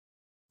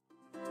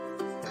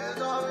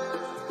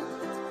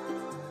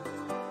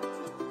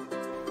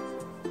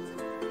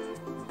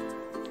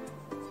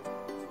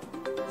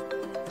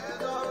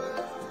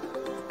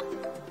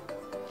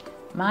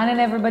Morning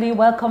everybody,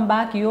 welcome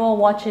back. You are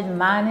watching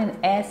Man in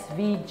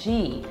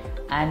SVG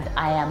and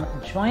I am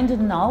joined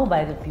now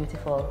by the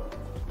beautiful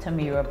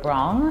Tamira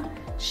Browne.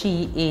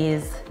 She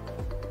is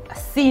a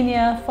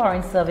senior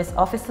foreign service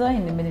officer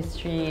in the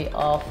Ministry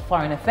of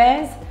Foreign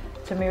Affairs.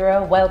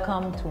 Tamira,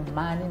 welcome to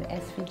Man in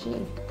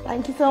SVG.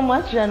 Thank you so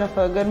much,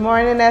 Jennifer. Good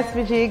morning,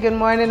 SVG. Good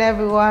morning,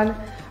 everyone.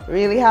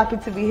 Really happy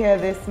to be here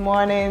this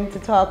morning to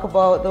talk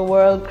about the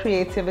World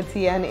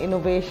Creativity and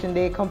Innovation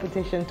Day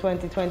Competition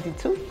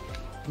 2022.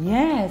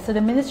 Yeah, so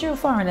the Ministry of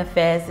Foreign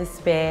Affairs is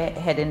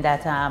spearheading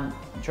that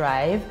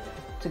drive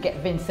to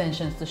get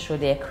Vincentians to show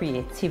their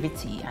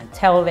creativity and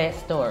tell their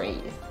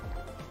stories.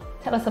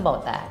 Tell us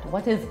about that.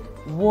 What is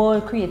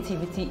World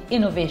Creativity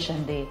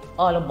Innovation Day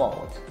all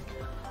about?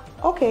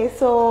 Okay,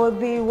 so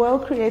the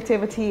World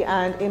Creativity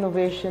and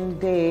Innovation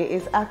Day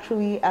is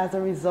actually as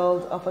a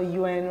result of a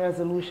UN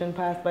resolution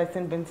passed by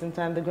St. Vincent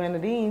and the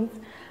Grenadines.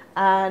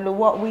 And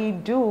what we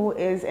do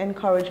is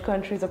encourage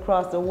countries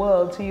across the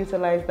world to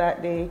utilize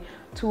that day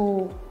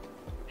to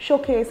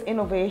showcase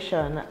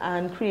innovation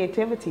and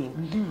creativity.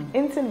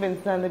 In St.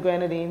 Vincent and the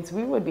Grenadines,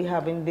 we would be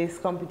having this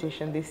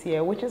competition this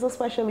year, which is a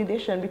special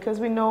edition because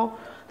we know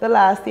the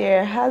last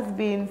year has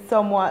been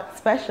somewhat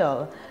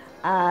special.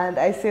 And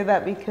I say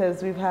that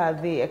because we've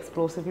had the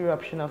explosive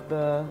eruption of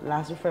the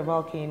Last River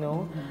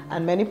volcano,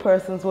 and many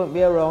persons won't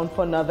be around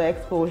for another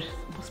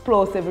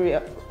explosive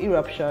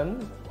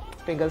eruption.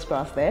 Fingers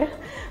crossed there.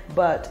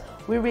 But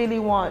we really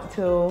want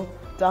to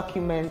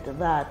document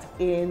that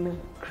in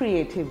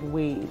creative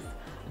ways.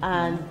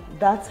 And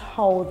that's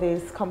how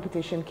this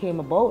competition came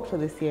about for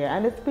this year.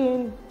 And it's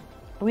been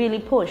really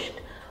pushed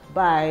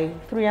by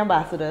 3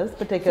 ambassadors,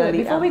 particularly.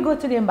 So before we go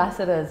to the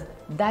ambassadors,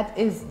 that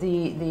is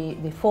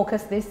the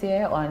focus this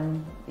year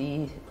on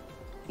the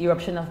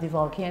eruption of the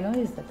volcano.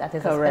 Is that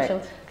is Correct.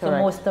 a special? So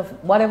most of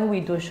whatever we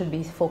do should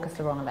be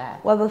focused around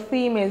that. Well, the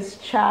theme is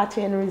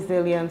charting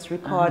resilience,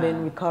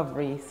 recording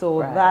recovery. So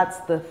that's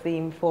the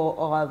theme for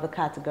all the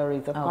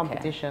categories of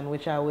competition,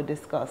 which I would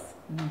discuss.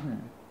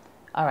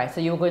 All right,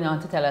 so you're going on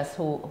to tell us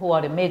who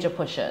are the major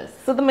pushers.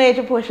 So the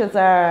major pushers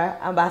are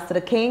Ambassador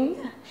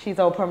King. She's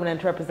our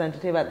permanent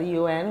representative at the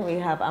UN. We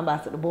have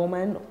Ambassador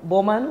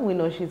Bowman. We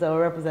know she's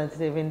our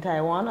representative in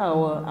Taiwan,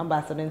 our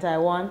ambassador in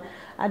Taiwan.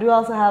 And we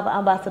also have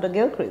Ambassador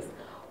Gilchrist,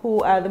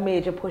 who are the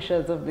major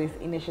pushers of this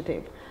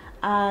initiative.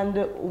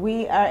 And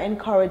we are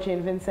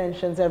encouraging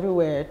Vincentians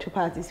everywhere to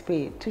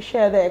participate, to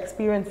share their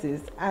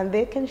experiences. And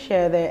they can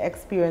share their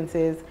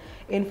experiences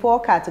in 4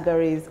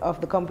 categories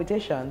of the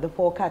competition. The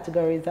 4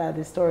 categories are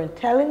the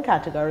storytelling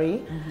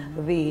category,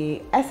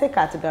 the essay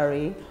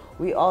category,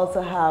 we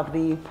also have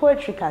the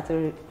poetry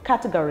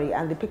category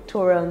and the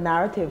pictorial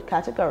narrative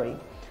category.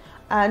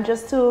 And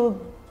just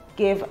to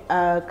give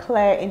a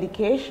clear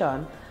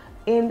indication,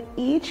 in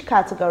each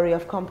category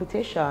of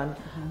competition,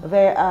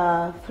 there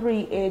are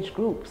 3 age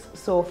groups.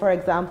 So for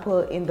example,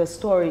 in the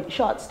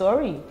short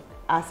story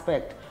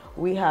aspect,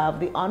 we have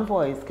the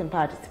envoys can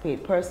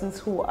participate, persons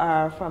who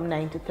are from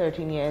 9 to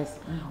 13 years.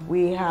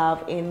 We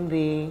also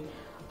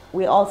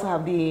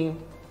have the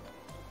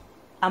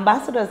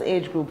ambassadors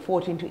age group,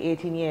 14 to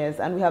 18 years,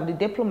 and we have the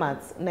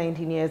diplomats,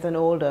 19 years and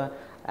older.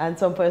 And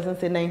some persons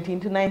say 19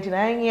 to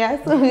 99 years.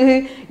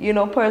 You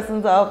know,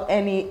 persons of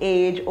any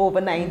age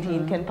over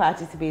 19 can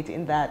participate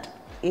in that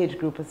age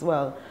group as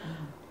well.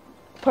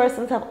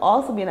 Persons have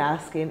also been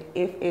asking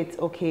if it's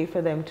okay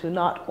for them to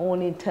not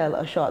only tell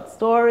a short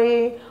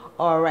story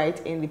or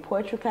write in the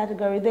poetry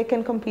category. They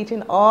can compete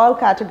in all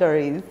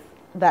categories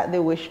that they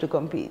wish to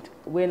compete.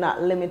 We're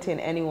not limiting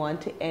anyone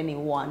to any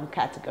one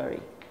category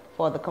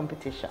for the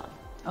competition.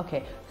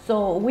 Okay,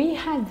 so we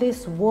had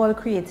this World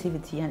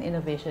Creativity and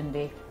Innovation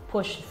Day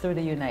pushed through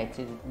the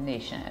United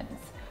Nations.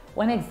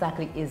 When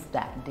exactly is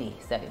that day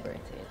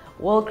celebrated?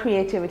 World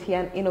Creativity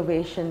and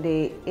Innovation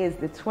Day is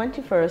the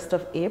 21st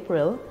of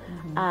April.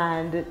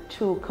 And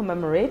to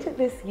commemorate it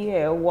this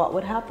year, what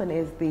would happen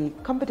is the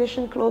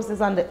competition closes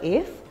on the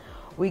 8th.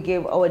 We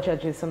give our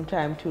judges some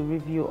time to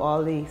review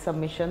all the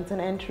submissions and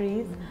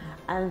entries.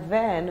 And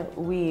then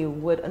we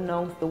would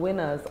announce the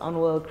winners on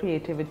World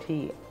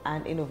Creativity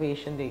and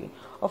Innovation Day.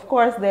 Of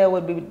course, there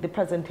would be the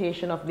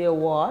presentation of the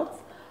awards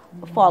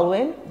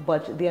following,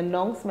 but the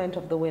announcement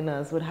of the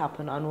winners would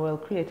happen on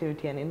World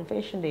Creativity and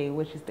Innovation Day,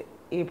 which is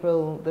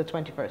April the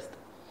 21st.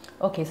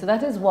 Okay, so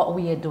that is what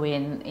we are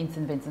doing in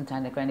St. Vincent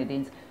and the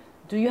Grenadines.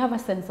 Do you have a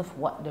sense of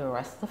what the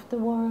rest of the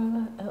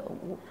world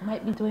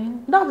might be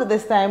doing? Not at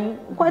this time.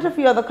 Quite a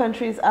few other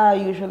countries are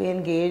usually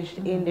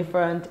engaged in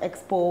different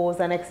expos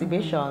and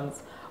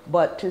exhibitions.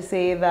 But to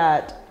say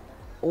that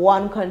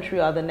one country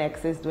or the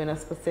next is doing a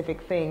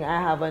specific thing, I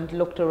haven't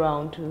looked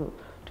around to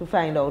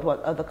find out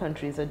what other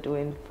countries are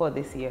doing for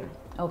this year.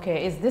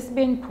 Okay, is this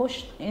being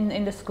pushed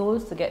in the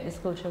schools to get the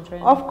school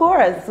children? Of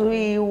course,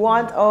 we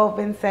want our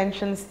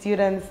Vincentian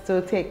students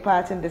to take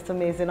part in this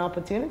amazing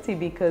opportunity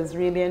because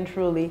really and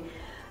truly,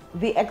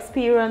 the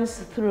experience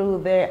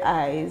through their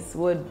eyes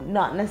would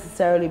not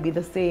necessarily be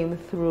the same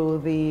through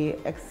the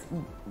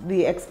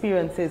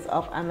experiences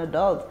of an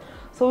adult.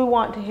 So we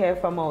want to hear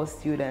from our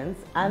students,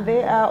 and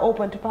they are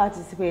open to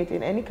participate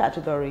in any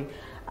category.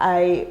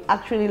 I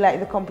actually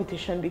like the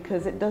competition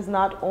because it does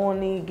not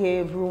only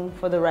give room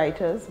for the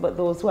writers, but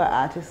those who are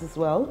artists as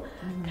well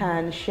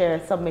can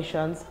share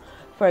submissions.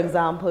 For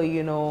example,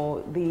 you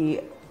know,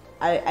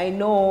 I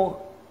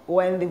know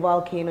when the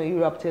volcano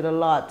erupted, a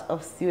lot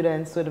of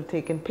students would have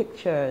taken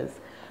pictures.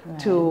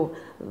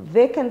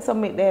 They can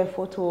submit their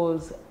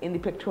photos in the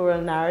pictorial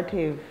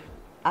narrative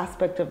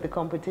aspect of the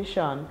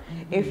competition.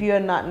 If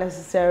you're not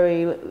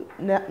necessarily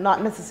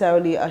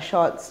a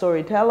short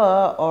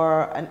storyteller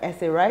or an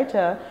essay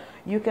writer,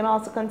 you can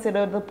also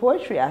consider the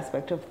poetry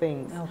aspect of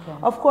things.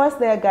 Of course,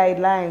 there are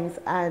guidelines,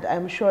 and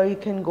I'm sure you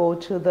can go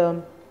to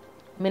the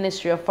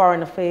Ministry of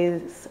Foreign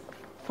Affairs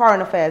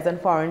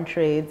and Foreign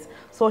Trades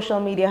social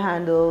media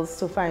handles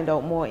to find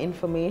out more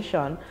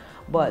information.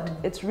 But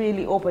it's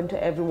really open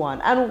to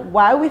everyone. And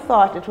why we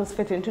thought it was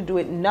fitting to do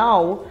it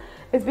now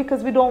is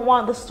because we don't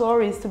want the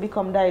stories to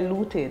become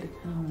diluted.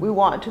 We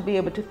want to be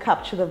able to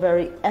capture the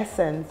very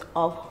essence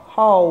of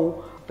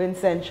how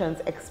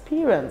Vincentians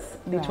experienced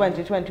the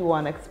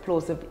 2021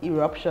 explosive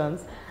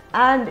eruptions,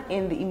 and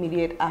in the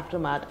immediate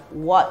aftermath,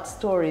 what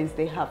stories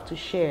they have to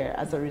share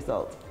as a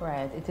result.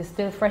 Right, it is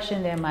still fresh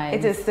in their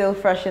minds. It is still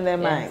fresh in their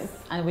minds.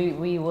 And we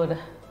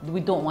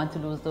don't want to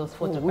lose those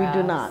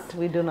photographs.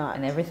 We do not.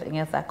 And everything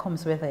else that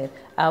comes with it.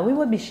 We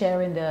will be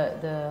sharing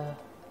the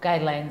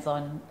guidelines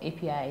on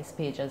API's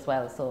page as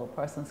well, so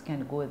persons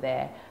can go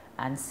there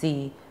and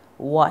see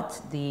what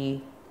the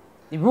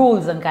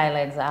rules and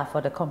guidelines are for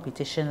the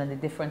competition and the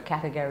different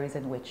categories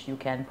in which you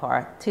can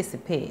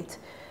participate.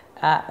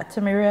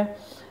 Tamira,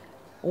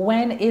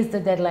 when is the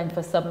deadline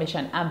for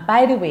submission? And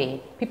by the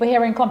way, people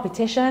here in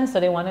competition,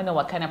 so they want to know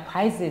what kind of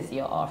prizes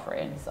you're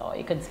offering, so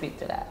you can speak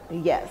to that.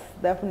 Yes,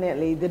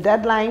 definitely. The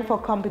deadline for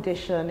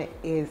competition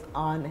is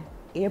on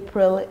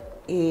April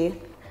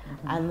 8th,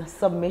 and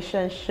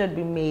submission should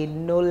be made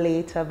no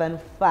later than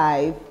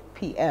 5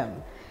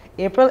 p.m.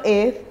 April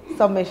 8th,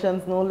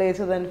 submissions no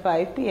later than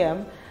 5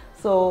 p.m.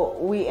 So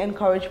we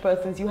encourage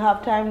persons, you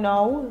have time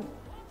now,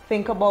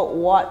 think about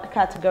what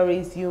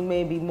categories you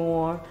may be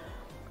more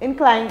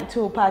inclined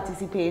to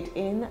participate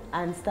in,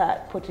 and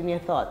start putting your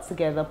thoughts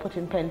together,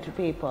 putting pen to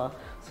paper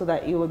so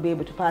that you will be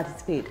able to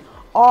participate.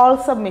 All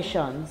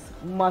submissions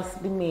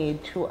must be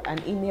made to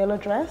an email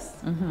address.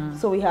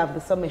 So we have the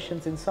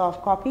submissions in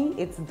soft copy.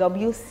 It's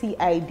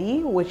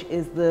WCID, which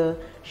is the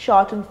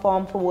shortened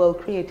form for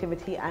World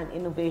Creativity and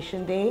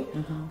Innovation Day.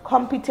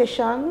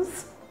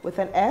 Competitions with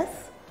an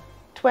S,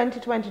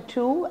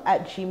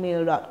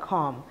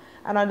 2022@gmail.com.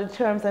 And on the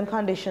terms and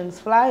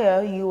conditions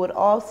flyer, you would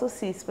also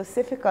see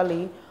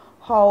specifically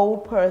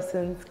how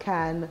persons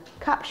can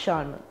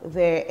caption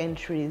their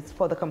entries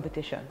for the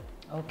competition.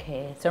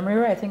 Okay, so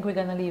Tamira, I think we're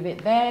going to leave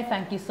it there.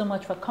 Thank you so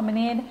much for coming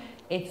in.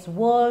 It's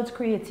World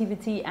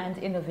Creativity and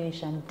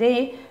Innovation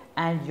Day,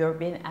 and you're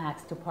being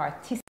asked to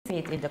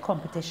participate in the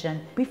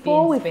competition.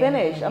 Before we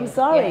finish, I'm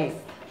sorry. Yes.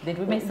 Did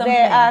we miss something?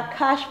 There are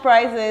cash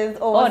prizes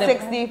over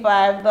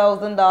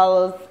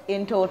 $65,000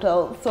 in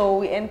total. So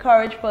we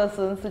encourage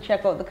persons to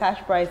check out the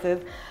cash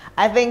prizes.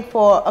 I think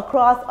for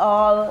across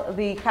all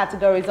the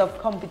categories of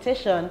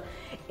competition,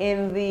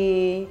 in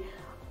the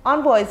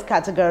Envoys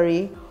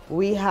category,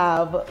 we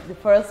have the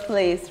first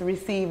place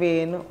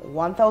receiving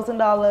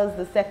 $1,000,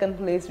 the second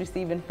place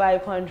receiving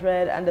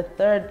 $500, and the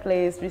third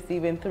place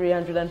receiving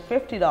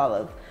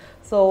 $350.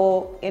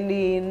 So in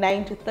the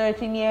 9 to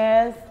 13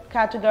 years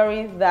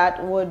category,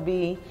 that would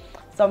be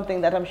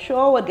something that I'm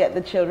sure would get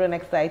the children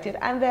excited.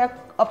 And there are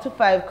up to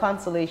 5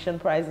 consolation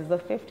prizes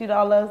of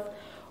 $50.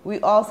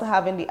 We also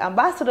have in the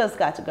ambassadors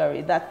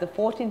category, that's the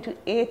 14 to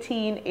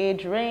 18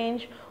 age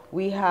range.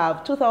 We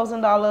have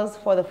 $2,000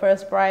 for the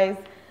first prize,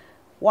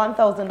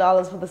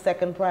 $1,000 for the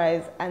second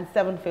prize, and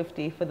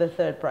 $750 for the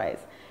third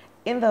prize.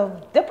 In the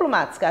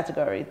diplomats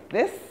category,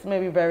 this may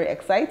be very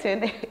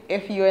exciting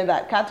if you're in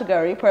that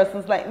category.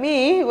 Persons like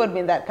me would be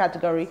in that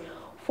category.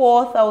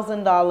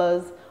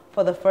 $4,000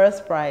 for the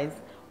first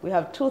prize. We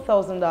have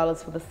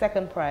 $2,000 for the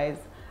second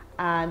prize,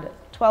 and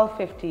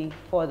 $1,250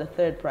 for the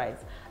third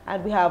prize.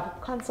 And we have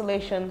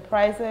consolation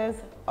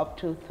prizes up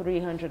to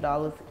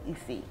 $300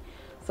 EC.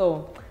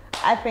 So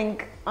I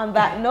think on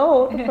that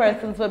note, the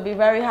persons would be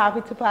very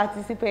happy to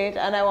participate,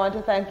 and I want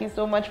to thank you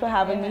so much for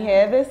having me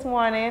here this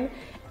morning.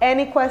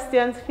 Any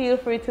questions, feel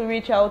free to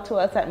reach out to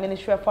us at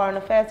Ministry of Foreign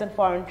Affairs and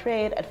Foreign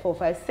Trade at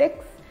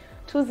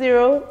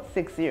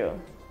 456-2060.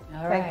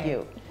 Thank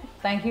you.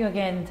 Thank you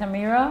again,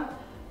 Tamira.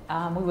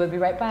 We will be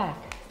right back.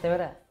 Stay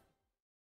with us.